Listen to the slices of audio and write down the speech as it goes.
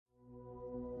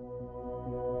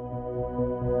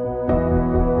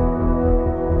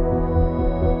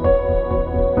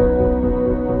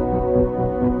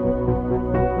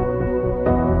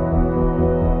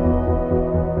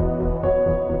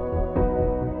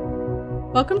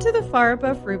Welcome to the Far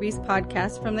Above Rubies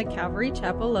podcast from the Calvary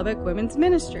Chapel Lubbock Women's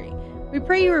Ministry. We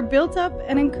pray you are built up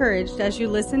and encouraged as you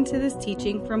listen to this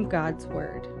teaching from God's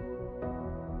Word.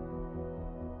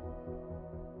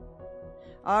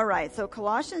 All right, so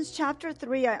Colossians chapter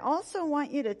 3, I also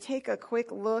want you to take a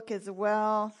quick look as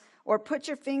well, or put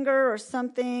your finger or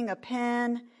something, a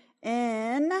pen,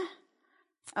 in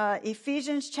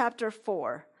Ephesians chapter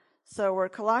 4. So we're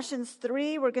Colossians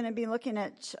 3, we're going to be looking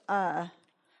at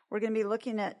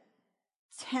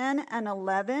 10 and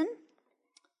 11.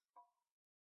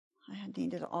 I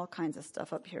needed all kinds of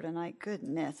stuff up here tonight.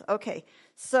 Goodness. Okay,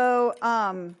 so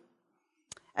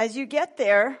as you get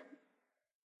there,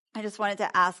 I just wanted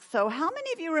to ask, so how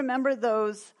many of you remember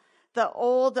the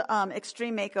old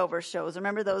Extreme Makeover shows?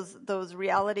 Remember those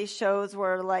reality shows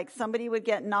where like somebody would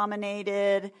get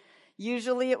nominated?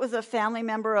 Usually it was a family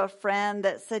member or a friend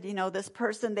that said, you know, this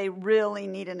person, they really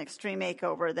need an extreme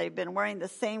makeover. They've been wearing the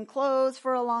same clothes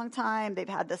for a long time. They've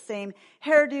had the same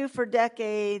hairdo for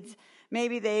decades.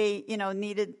 Maybe they,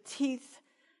 needed teeth,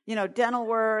 dental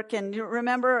work. And you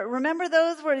remember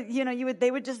those where, they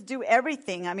would just do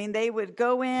everything. I mean, they would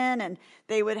go in and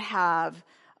they would have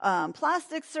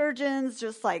plastic surgeons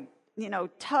just like,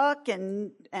 tuck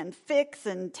and fix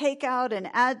and take out and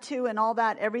add to and all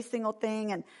that, every single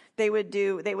thing. And they would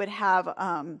have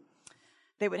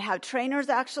trainers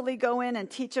actually go in and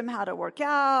teach them how to work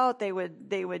out. They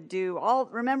would do all,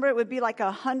 remember it would be like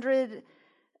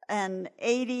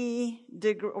 180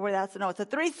 degree, it's a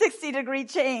 360 degree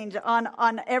change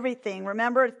on everything.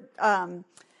 Remember,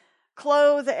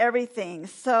 clothes, everything.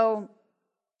 So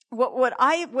what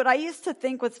I used to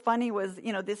think was funny was,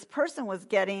 this person was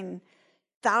getting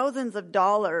thousands of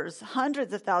dollars,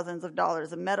 hundreds of thousands of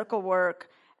dollars of medical work.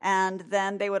 And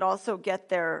then they would also get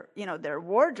their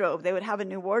wardrobe. They would have a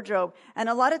new wardrobe. And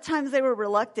a lot of times they were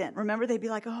reluctant. Remember, they'd be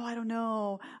like, I don't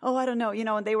know.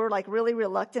 And they were like really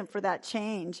reluctant for that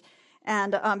change.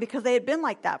 And because they had been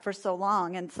like that for so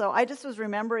long. And so I just was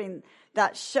remembering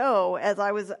that show as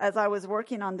I was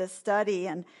working on this study.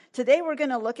 And today we're going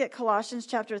to look at Colossians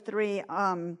chapter 3.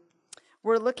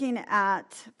 We're looking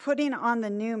at putting on the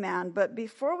new man. But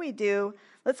before we do,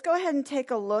 let's go ahead and take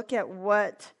a look at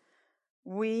what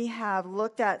we have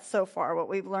looked at so far, what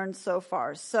we've learned so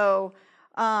far. So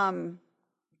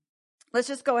let's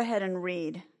just go ahead and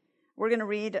read. We're going to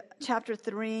read chapter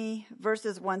 3,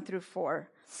 verses 1 through 4.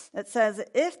 It says,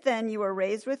 "If then you were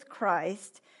raised with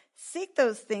Christ, seek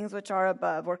those things which are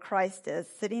above, where Christ is,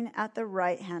 sitting at the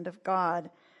right hand of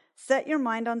God. Set your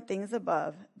mind on things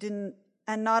above, and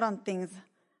not on things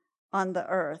on the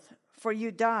earth. For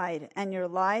you died, and your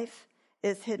life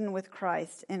is hidden with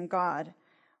Christ in God.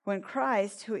 When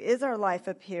Christ, who is our life,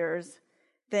 appears,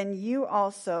 then you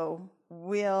also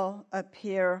will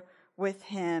appear with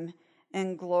him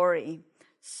in glory."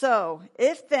 So,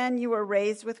 if then you were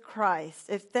raised with Christ,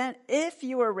 since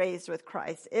you were raised with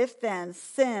Christ,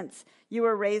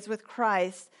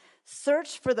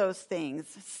 search for those things,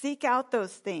 seek out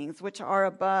those things which are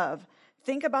above.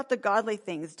 Think about the godly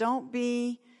things. Don't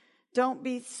be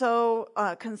so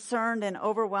concerned and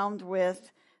overwhelmed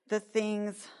with the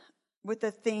things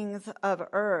of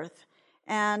earth.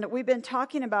 And we've been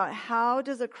talking about how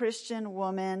does a Christian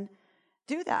woman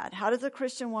do that? How does a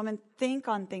Christian woman think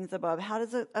on things above? How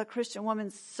does a Christian woman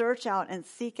search out and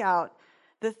seek out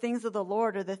the things of the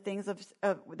Lord, or the things of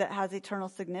that has eternal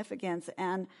significance?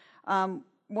 And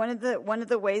one of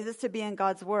the ways is to be in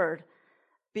God's Word.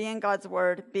 Be in God's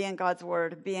Word, be in God's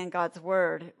Word, be in God's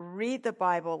Word. Read the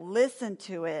Bible, listen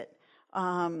to it.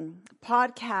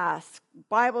 Podcasts,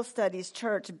 Bible studies,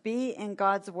 church, be in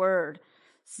God's Word.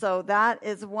 So that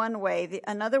is one way.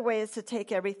 Another way is to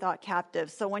take every thought captive.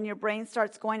 So when your brain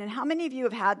starts going, and how many of you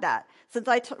have had that? Since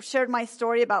I shared my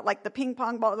story about like the ping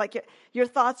pong ball, like your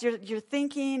thoughts, you're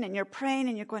thinking and you're praying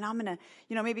and you're going, I'm going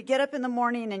to, maybe get up in the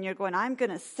morning and you're going, I'm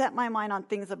going to set my mind on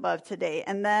things above today.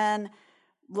 And then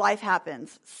life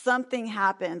happens, something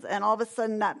happens, and all of a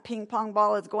sudden that ping pong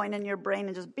ball is going in your brain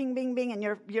and just bing, bing, bing, and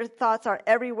your thoughts are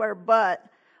everywhere but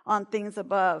on things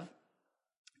above.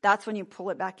 That's when you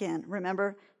pull it back in.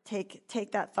 Remember,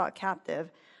 take that thought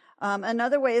captive.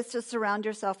 Another way is to surround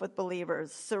yourself with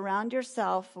believers. Surround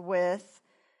yourself with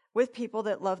people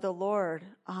that love the Lord,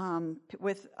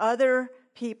 with other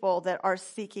people that are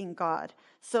seeking God,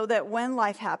 so that when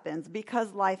life happens,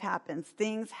 because life happens,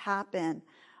 things happen,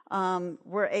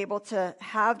 we're able to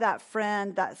have that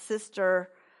friend, that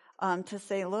sister, to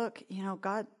say, look,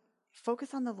 God,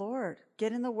 focus on the Lord.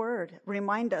 Get in the Word.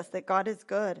 Remind us that God is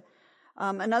good.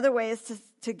 Another way is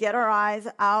to get our eyes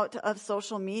out of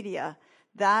social media.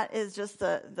 That is just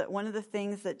one of the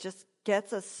things that just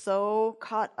gets us so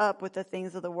caught up with the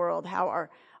things of the world, how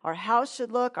our house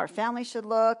should look, our family should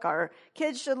look, our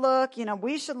kids should look,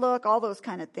 we should look, all those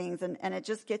kind of things. And it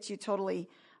just gets you totally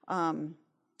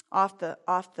off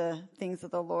the things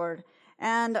of the Lord.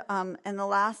 And the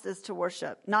last is to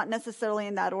worship. Not necessarily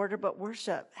in that order, but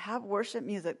worship. Have worship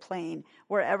music playing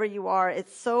wherever you are.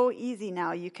 It's so easy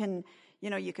now. You can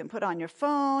put on your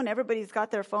phone. Everybody's got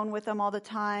their phone with them all the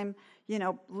time.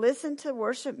 Listen to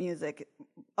worship music.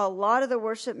 A lot of the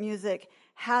worship music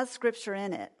has scripture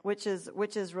in it, which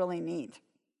is really neat.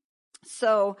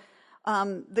 So,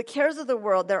 the cares of the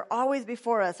world, they're always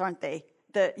before us, aren't they?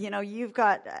 You've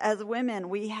got, as women,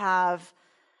 we have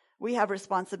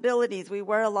responsibilities. We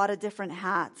wear a lot of different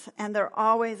hats, and they're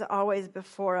always, always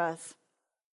before us.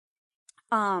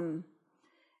 And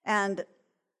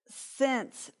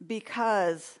since,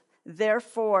 because,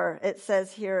 therefore, it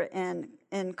says here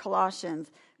in Colossians,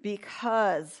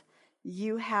 because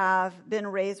you have been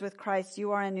raised with Christ,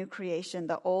 you are a new creation.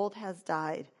 The old has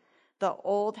died. The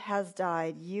old has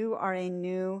died. You have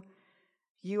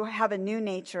a new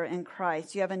nature in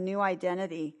Christ. You have a new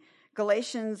identity.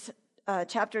 Galatians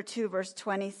chapter 2, verse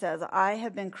 20 says, I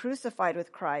have been crucified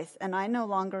with Christ, and I no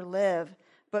longer live,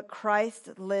 but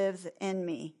Christ lives in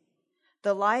me.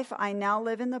 The life I now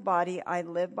live in the body, I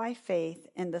live by faith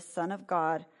in the Son of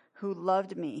God who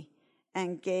loved me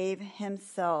and gave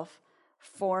himself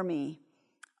for me.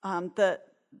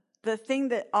 The thing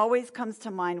that always comes to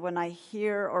mind when I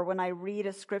hear or when I read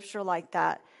a scripture like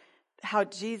that, how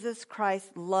Jesus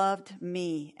Christ loved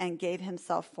me and gave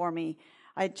himself for me.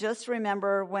 I just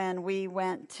remember when we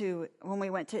went to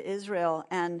Israel,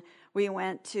 and we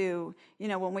went to,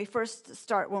 when we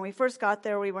first got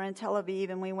there, we were in Tel Aviv,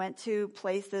 and we went to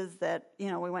places that,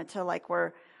 we went to like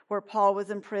where Paul was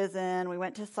in prison. We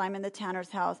went to Simon the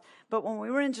Tanner's house. But when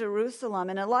we were in Jerusalem,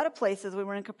 and a lot of places, we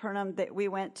were in Capernaum, that we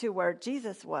went to where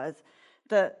Jesus was.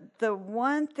 The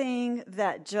one thing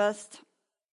that just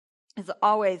is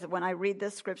always, when I read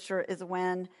this scripture, is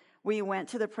when we went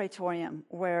to the Praetorium,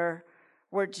 where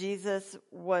Jesus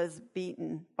was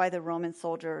beaten by the Roman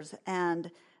soldiers,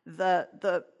 and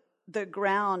the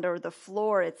ground or the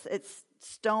floor, it's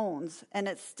stones, and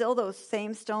it's still those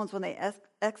same stones when they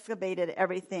excavated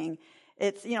everything.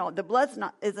 It's, the blood's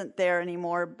isn't there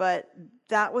anymore, but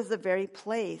that was the very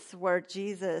place where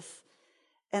Jesus,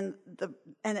 and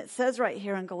it says right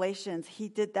here in Galatians, he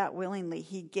did that willingly.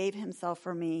 He gave himself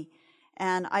for me.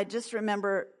 And I just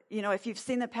remember, if you've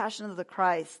seen the Passion of the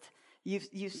Christ,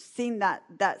 You've seen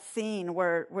that scene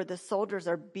where the soldiers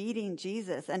are beating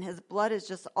Jesus, and his blood is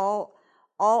just all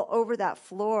over that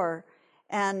floor.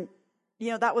 And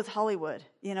that was Hollywood.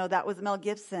 That was Mel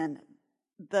Gibson.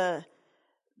 The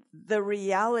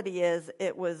reality is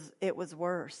it was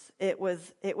worse. It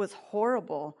was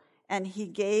horrible. And he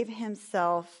gave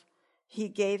himself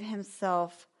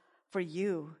for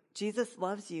you. Jesus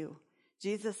loves you.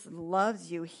 Jesus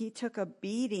loves you. He took a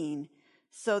beating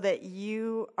so that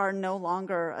you are no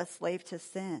longer a slave to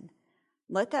sin.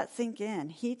 Let that sink in.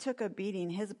 He took a beating.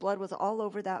 His blood was all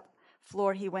over that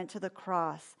floor. He went to the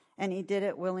cross, and he did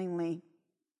it willingly.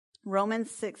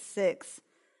 Romans 6:6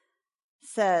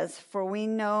 says, for we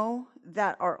know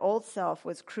that our old self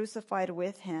was crucified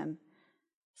with him,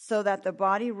 so that the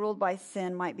body ruled by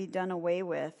sin might be done away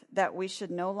with, that we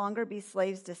should no longer be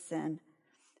slaves to sin.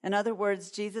 In other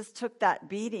words, Jesus took that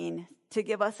beating to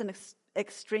give us an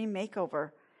extreme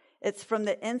makeover. It's from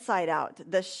the inside out.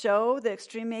 The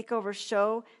extreme makeover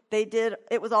show,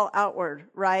 it was all outward,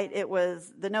 right? It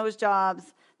was the nose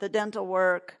jobs, the dental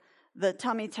work, the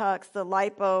tummy tucks, the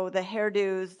lipo, the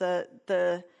hairdos,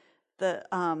 the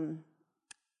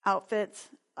outfits,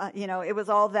 it was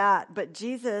all that. But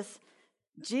Jesus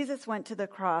went to the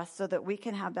cross so that we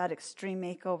can have that extreme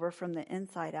makeover from the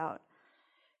inside out.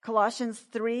 Colossians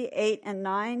 3:8 and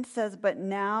 9 says, but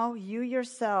now you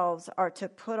yourselves are to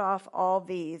put off all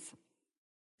these: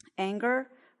 anger,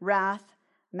 wrath,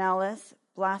 malice,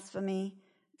 blasphemy,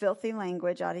 filthy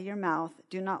language out of your mouth.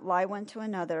 Do not lie one to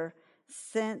another,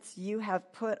 since you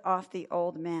have put off the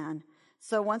old man.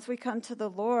 So once we come to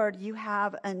the Lord, you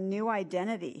have a new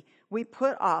identity. We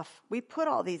put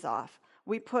all these off.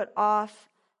 We put off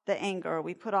the anger.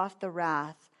 We put off the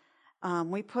wrath.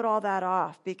 We put all that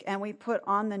off, and we put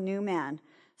on the new man.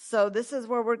 So this is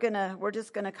where we're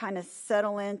just gonna kind of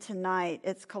settle in tonight.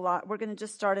 We're gonna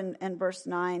just start in verse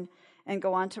 9 and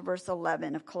go on to verse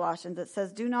 11 of Colossians. It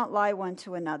says, do not lie one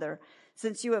to another,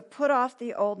 since you have put off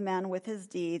the old man with his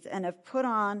deeds, and have put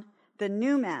on the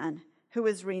new man, who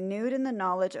is renewed in the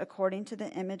knowledge according to the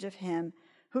image of him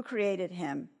who created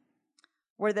him,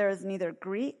 where there is neither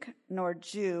Greek nor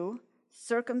Jew,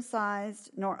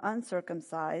 circumcised nor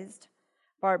uncircumcised,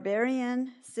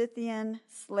 barbarian, Scythian,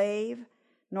 slave,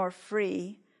 nor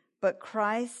free, but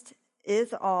Christ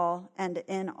is all and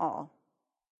in all.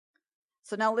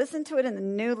 So now listen to it in the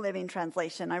New Living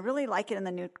Translation. I really like it in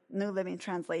the New Living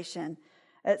Translation.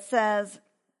 It says,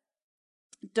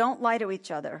 don't lie to each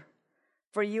other,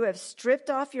 for you have stripped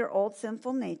off your old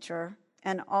sinful nature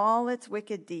and all its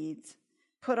wicked deeds.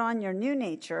 Put on your new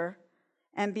nature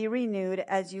and be renewed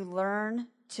as you learn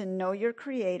to know your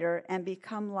Creator and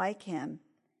become like Him.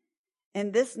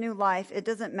 In this new life, it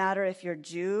doesn't matter if you're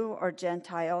Jew or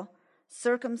Gentile,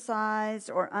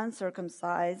 circumcised or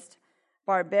uncircumcised,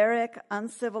 barbaric,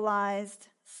 uncivilized,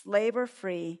 slave or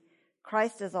free.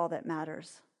 Christ is all that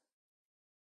matters.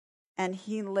 And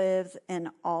He lives in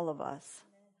all of us.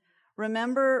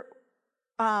 Remember,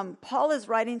 Paul is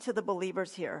writing to the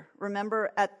believers here.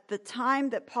 Remember, at the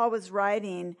time that Paul was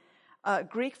writing,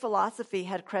 Greek philosophy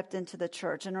had crept into the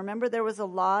church. And remember, there was a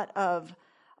lot of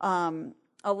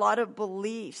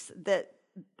beliefs that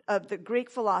of the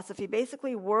Greek philosophy,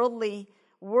 basically worldly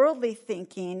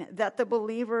thinking that the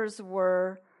believers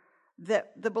are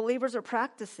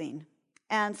practicing.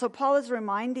 And so Paul is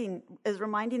reminding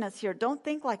us here, don't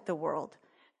think like the world.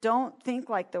 Don't think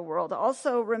like the world.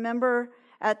 Also, remember,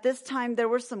 at this time, there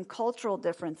were some cultural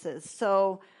differences.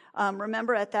 So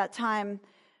remember at that time,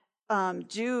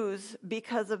 Jews,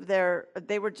 because of they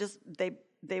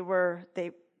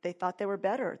thought they were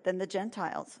better than the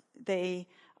Gentiles. They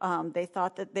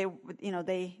thought that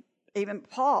even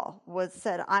Paul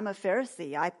said, I'm a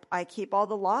Pharisee. I keep all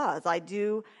the laws. I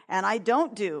do and I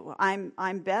don't do.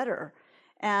 I'm better.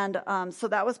 And so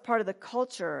that was part of the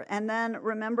culture. And then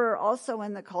remember, also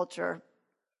in the culture,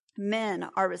 men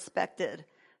are respected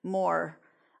more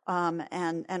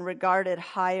and regarded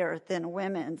higher than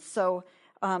women. So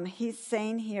he's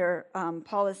saying here,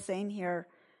 Paul is saying here,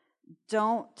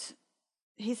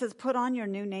 he says, put on your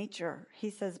new nature. He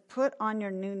says, put on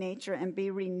your new nature and be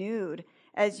renewed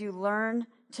as you learn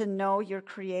to know your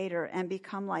Creator and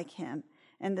become like Him.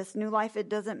 In this new life, it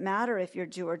doesn't matter if you're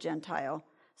Jew or Gentile,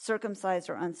 circumcised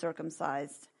or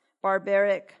uncircumcised,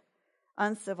 barbaric,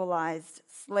 uncivilized,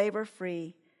 slave or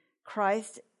free.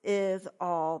 Christ is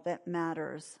all that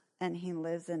matters, and He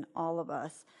lives in all of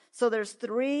us. So there's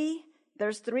three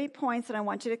points that I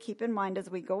want you to keep in mind as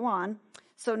we go on.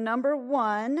 So number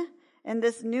one, in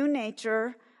this new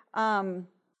nature,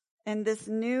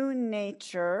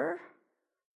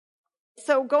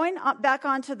 so going back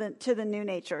on to the new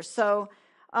nature. So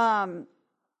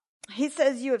he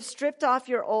says you have stripped off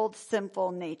your old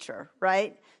sinful nature,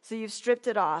 right? So you've stripped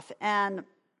it off. And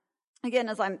again,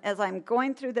 as I'm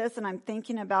going through this and I'm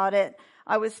thinking about it,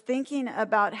 I was thinking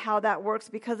about how that works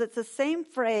because it's the same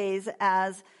phrase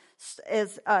as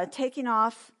taking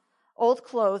off old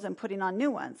clothes and putting on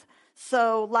new ones.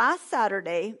 So last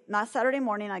Saturday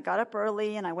morning, I got up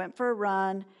early and I went for a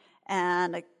run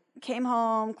and I came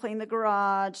home, cleaned the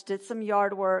garage, did some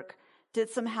yard work, did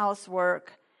some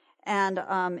housework, and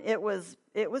it was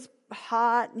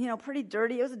hot, pretty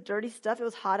dirty. It was dirty stuff. It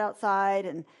was hot outside,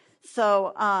 and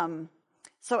so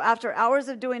after hours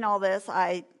of doing all this,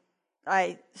 I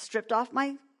stripped off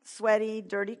my sweaty,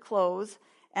 dirty clothes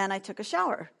and I took a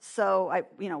shower. So I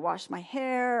washed my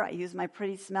hair. I used my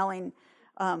pretty smelling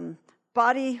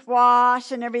body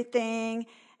wash and everything.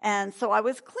 And so I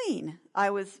was clean.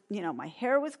 My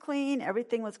hair was clean.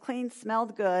 Everything was clean,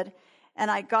 smelled good. And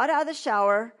I got out of the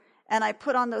shower and I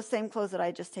put on those same clothes that I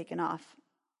had just taken off.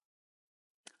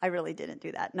 I really didn't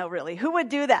do that. No, really. Who would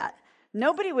do that?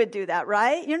 Nobody would do that,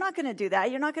 right? You're not going to do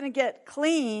that. You're not going to get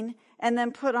clean and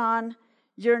then put on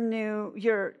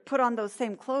those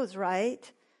same clothes,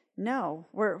 right? No,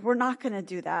 we're not going to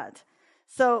do that.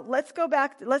 So let's go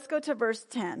to verse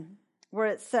 10, where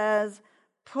it says,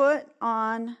 put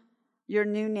on your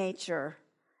new nature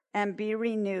and be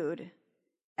renewed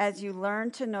as you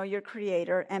learn to know your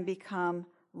Creator and become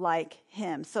like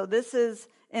Him. So this is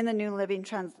in the New Living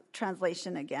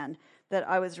Translation again that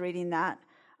I was reading that.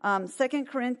 2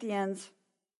 Corinthians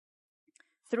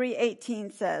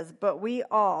 3:18 says, but we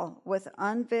all with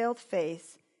unveiled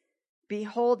face,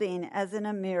 beholding as in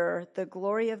a mirror the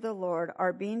glory of the Lord,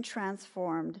 are being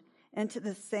transformed into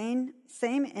the same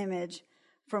image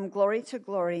from glory to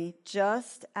glory,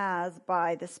 just as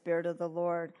by the Spirit of the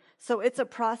Lord. So it's a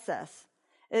process.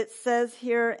 It says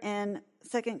here in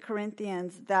 2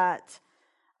 Corinthians that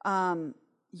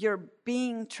you're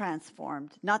being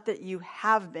transformed, not that you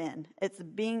have been. It's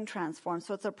being transformed.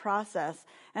 So it's a process.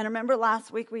 And remember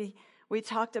last week we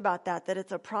talked about that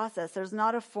it's a process. There's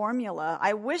not a formula.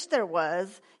 I wish there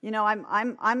was.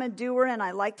 I'm a doer and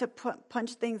I like to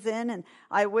punch things in, and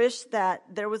I wish that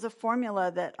there was a formula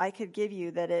that I could give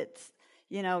you that it's,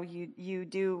 You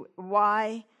do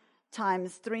y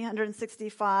times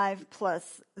 365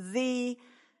 plus z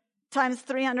times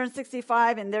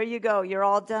 365, and there you go. You're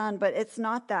all done. But it's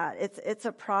not that. It's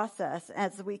a process.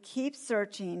 As we keep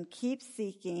searching, keep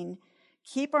seeking,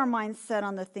 keep our minds set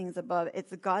on the things above,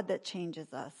 it's God that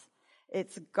changes us.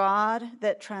 It's God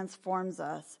that transforms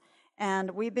us.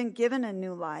 And we've been given a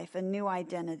new life, a new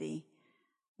identity.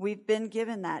 We've been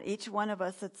given that. Each one of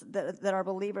us that are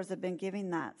believers have been given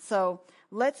that. So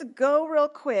let's go real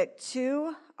quick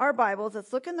to our Bibles.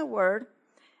 Let's look in the Word.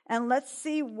 And let's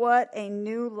see what a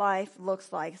new life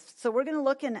looks like. So we're going to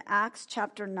look in Acts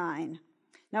chapter 9.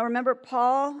 Now remember,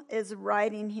 Paul is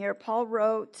writing here. Paul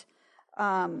wrote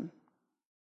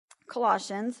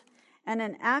Colossians. And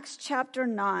in Acts chapter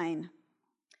 9,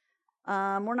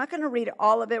 we're not going to read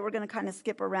all of it. We're going to kind of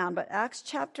skip around. But Acts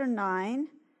chapter 9,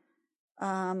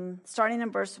 starting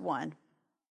in verse 1.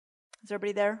 Is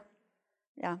everybody there?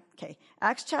 Yeah, okay.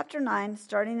 Acts chapter 9,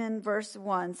 starting in verse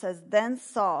 1, says, Then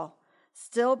Saul,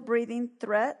 still breathing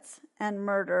threats and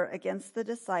murder against the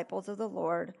disciples of the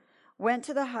Lord, went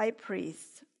to the high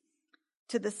priest,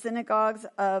 went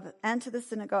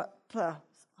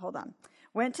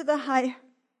to the high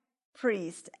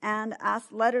priest and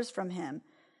asked letters from him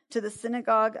to the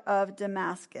synagogue of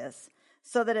Damascus,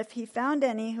 so that if he found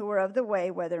any who were of the way,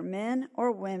 whether men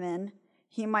or women,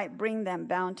 he might bring them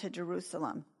bound to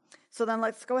Jerusalem. So then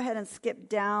let's go ahead and skip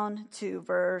down to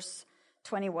verse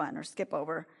 21, or skip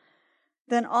over.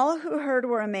 Then all who heard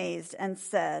were amazed and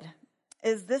said,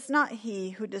 Is this not he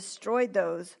who destroyed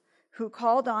those who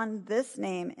called on this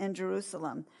name in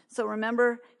Jerusalem? So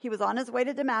remember, he was on his way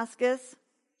to Damascus.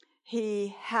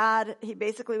 He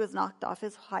basically was knocked off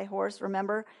his high horse,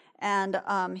 remember? And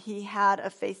he had a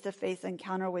face-to-face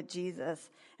encounter with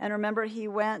Jesus. And remember, he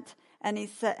went and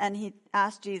he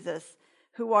asked Jesus,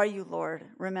 Who are you, Lord?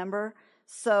 Remember?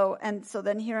 So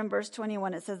then here in verse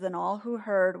 21, it says, Then all who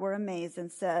heard were amazed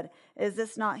and said, Is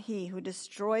this not he who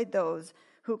destroyed those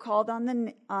who called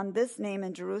on this name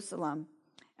in Jerusalem,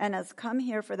 and has come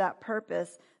here for that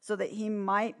purpose, so that he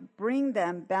might bring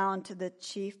them bound to the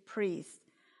chief priests?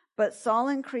 But Saul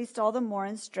increased all the more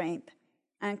in strength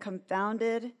and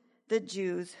confounded the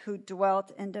Jews who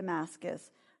dwelt in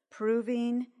Damascus,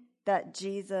 proving that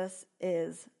Jesus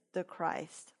is the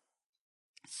Christ.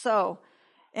 So,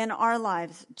 in our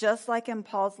lives, just like in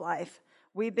Paul's life,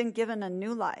 we've been given a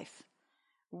new life.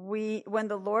 When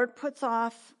the Lord puts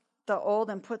off the old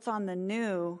and puts on the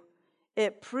new,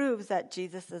 it proves that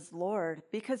Jesus is Lord,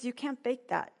 because you can't fake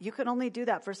that. You can only do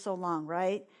that for so long,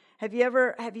 right? Have you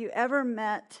ever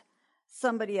met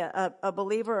somebody, a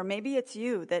believer, or maybe it's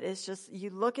you, that is just, you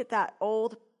look at that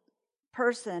old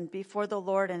person before the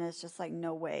Lord and it's just like,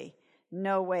 no way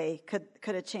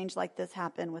could a change like this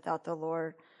happen without the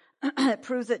Lord. It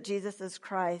proves that Jesus is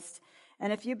Christ.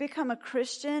 And if you become a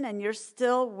Christian and you're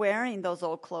still wearing those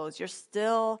old clothes, you're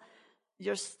still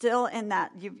in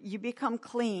that, you become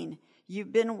clean.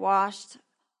 You've been washed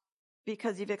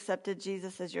because you've accepted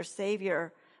Jesus as your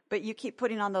Savior, but you keep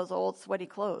putting on those old sweaty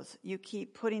clothes. You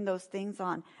keep putting those things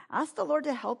on. Ask the Lord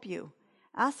to help you.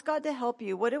 Ask God to help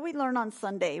you. What did we learn on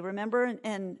Sunday? Remember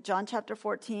in John chapter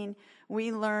 14,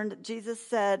 we learned, Jesus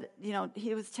said,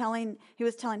 he was telling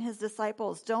his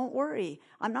disciples, don't worry.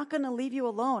 I'm not going to leave you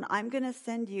alone. I'm going to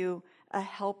send you a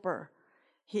helper.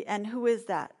 And who is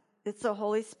that? It's the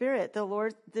Holy Spirit.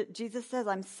 Jesus says,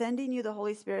 I'm sending you the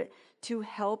Holy Spirit to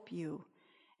help you.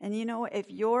 And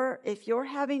if you're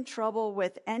having trouble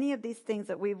with any of these things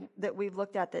that we've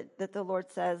looked at, that the Lord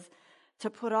says to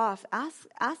put off, ask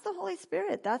the Holy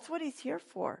Spirit. That's what he's here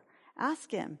for. Ask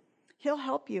him. He'll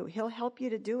help you. He'll help you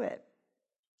to do it.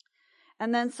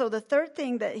 And then, so the third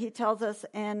thing that he tells us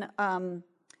in, and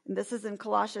this is in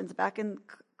Colossians, back in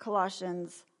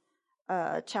Colossians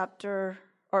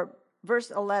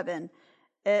verse 11,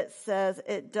 it says,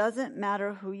 it doesn't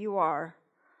matter who you are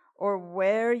or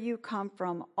where you come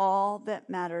from. All that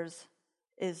matters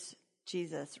is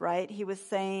Jesus, right? He was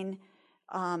saying,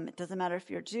 it doesn't matter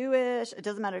if you're Jewish. It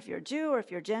doesn't matter if you're a Jew or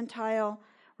if you're Gentile.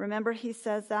 Remember, he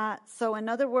says that. So in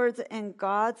other words, in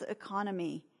God's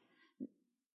economy,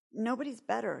 nobody's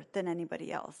better than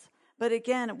anybody else. But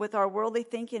again, with our worldly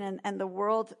thinking and the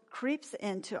world creeps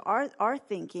into our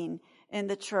thinking in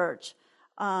the church,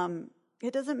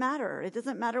 it doesn't matter. It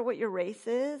doesn't matter what your race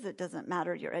is. It doesn't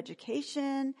matter your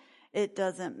education. It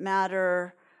doesn't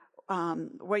matter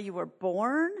where you were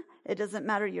born. It doesn't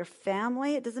matter your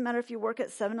family. It doesn't matter if you work at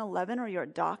 7-Eleven or you're a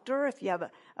doctor, if you have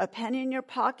a penny in your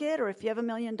pocket, or if you have $1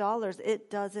 million. It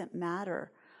doesn't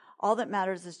matter. All that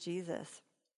matters is Jesus.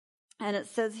 And it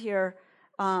says here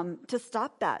to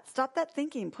stop that. Stop that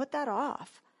thinking. Put that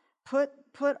off.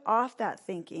 Put off that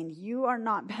thinking. You are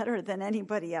not better than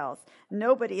anybody else.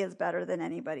 Nobody is better than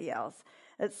anybody else.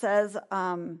 It says,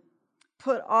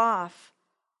 put off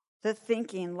the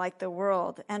thinking like the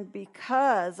world. And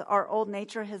because our old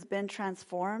nature has been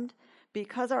transformed,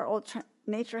 because our old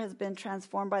nature has been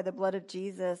transformed by the blood of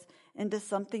Jesus into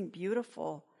something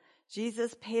beautiful.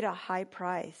 Jesus paid a high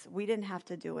price. We didn't have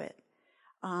to do it.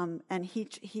 And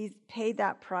he paid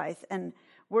that price. And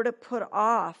we're to put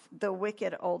off the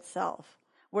wicked old self.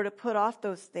 We're to put off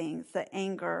those things, the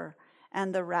anger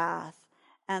and the wrath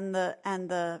and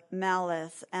the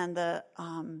malice and the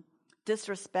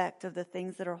disrespect of the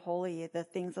things that are holy, the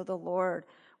things of the Lord.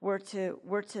 We're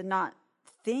to not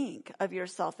think of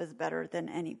yourself as better than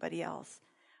anybody else.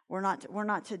 We're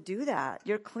not to do that.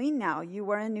 You're clean now. You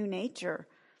are a new nature.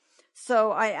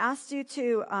 So I asked you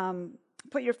to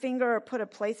put your finger or put a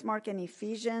place mark in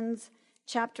Ephesians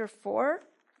chapter 4.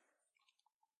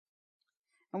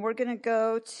 And we're going to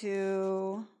go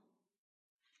to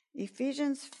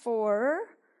Ephesians 4,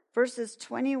 verses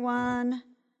 21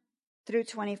 through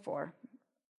 24.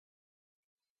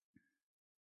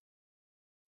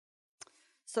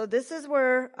 So this is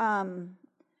where,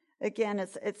 again,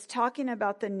 it's talking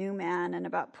about the new man and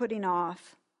about putting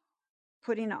off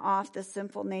the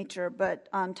sinful nature. But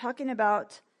talking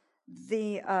about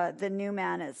the new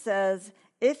man, it says,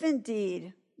 if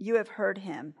indeed you have heard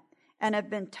him and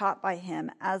have been taught by him,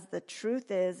 as the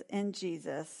truth is in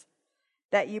Jesus,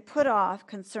 that you put off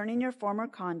concerning your former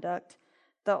conduct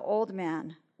the old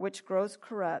man, which grows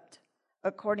corrupt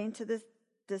according to the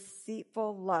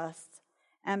deceitful lusts,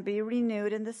 and be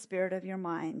renewed in the spirit of your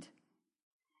mind,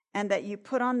 and that you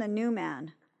put on the new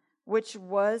man, which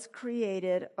was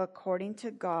created according to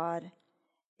God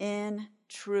in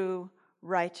true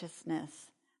righteousness.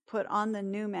 Put on the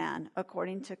new man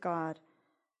according to God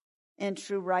in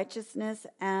true righteousness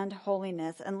and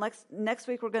holiness. And next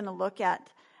week we're going to look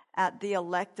at the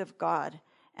elect of God,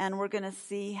 and we're going to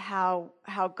see how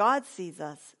God sees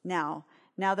us now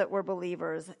that we're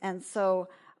believers. And so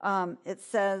it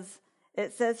says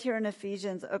here in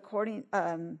Ephesians, according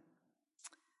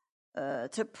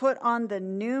to put on the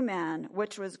new man,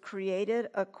 which was created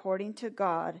according to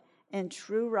God in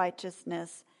true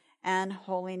righteousness and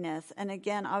holiness. And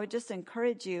again, I would just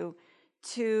encourage you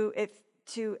to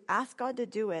ask God to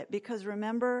do it, because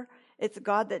remember, it's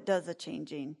God that does the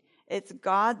changing. It's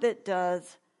God that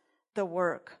does the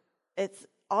work. It's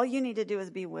all you need to do is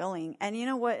be willing. And you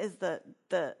know what is the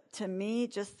to me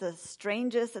just the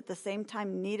strangest, at the same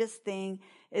time neatest thing,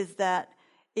 is that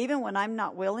even when I'm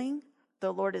not willing,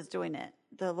 the Lord is doing it.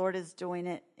 The Lord is doing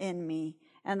it in me,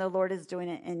 and the Lord is doing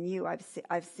it in you.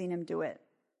 I've seen him do it.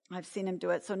 I've seen him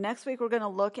do it. So next week we're going to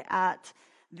look at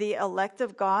the elect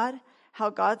of God, how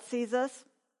God sees us.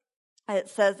 It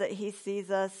says that he sees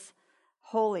us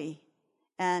holy,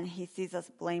 and he sees us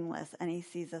blameless, and he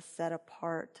sees us set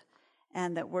apart,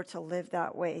 and that we're to live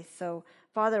that way. So,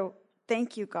 Father,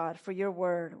 thank you, God, for your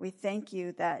word. We thank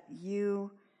you that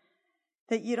you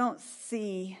don't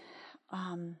see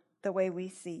the way we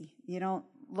see. You don't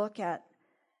look at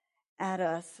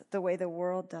us the way the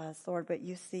world does, Lord, but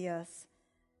you see us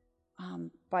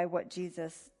by what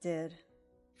Jesus did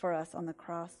for us on the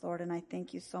cross, Lord. And I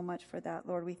thank you so much for that,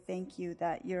 Lord. We thank you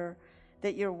that your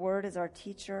word is our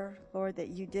teacher, Lord, that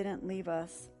you didn't leave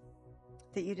us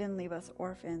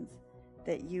orphans,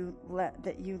 that you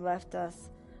left us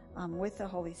with the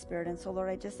Holy Spirit. And so, Lord,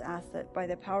 I just ask that by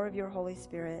the power of your Holy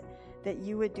Spirit, that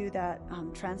you would do that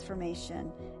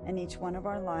transformation in each one of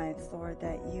our lives, Lord,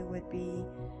 that you would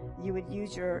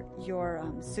use your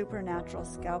supernatural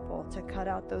scalpel to cut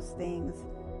out those things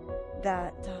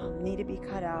that need to be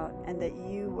cut out, and that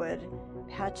you would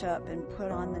patch up and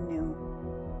put on the new.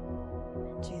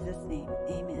 In Jesus' name,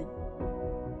 amen.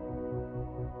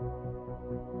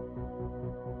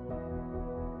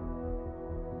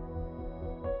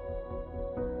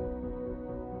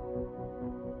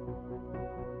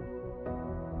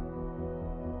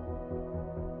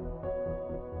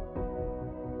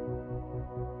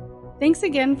 Thanks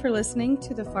again for listening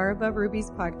to the Far Above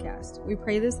Rubies podcast. We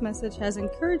pray this message has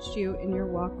encouraged you in your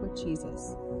walk with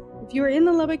Jesus. If you are in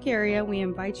the Lubbock area, we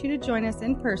invite you to join us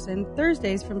in person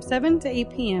Thursdays from 7 to 8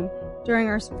 p.m. during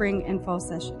our spring and fall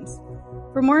sessions.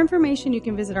 For more information, you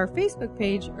can visit our Facebook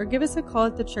page or give us a call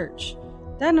at the church.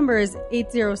 That number is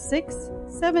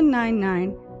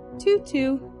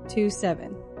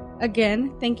 806-799-2227.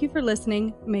 Again, thank you for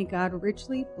listening. May God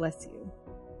richly bless you.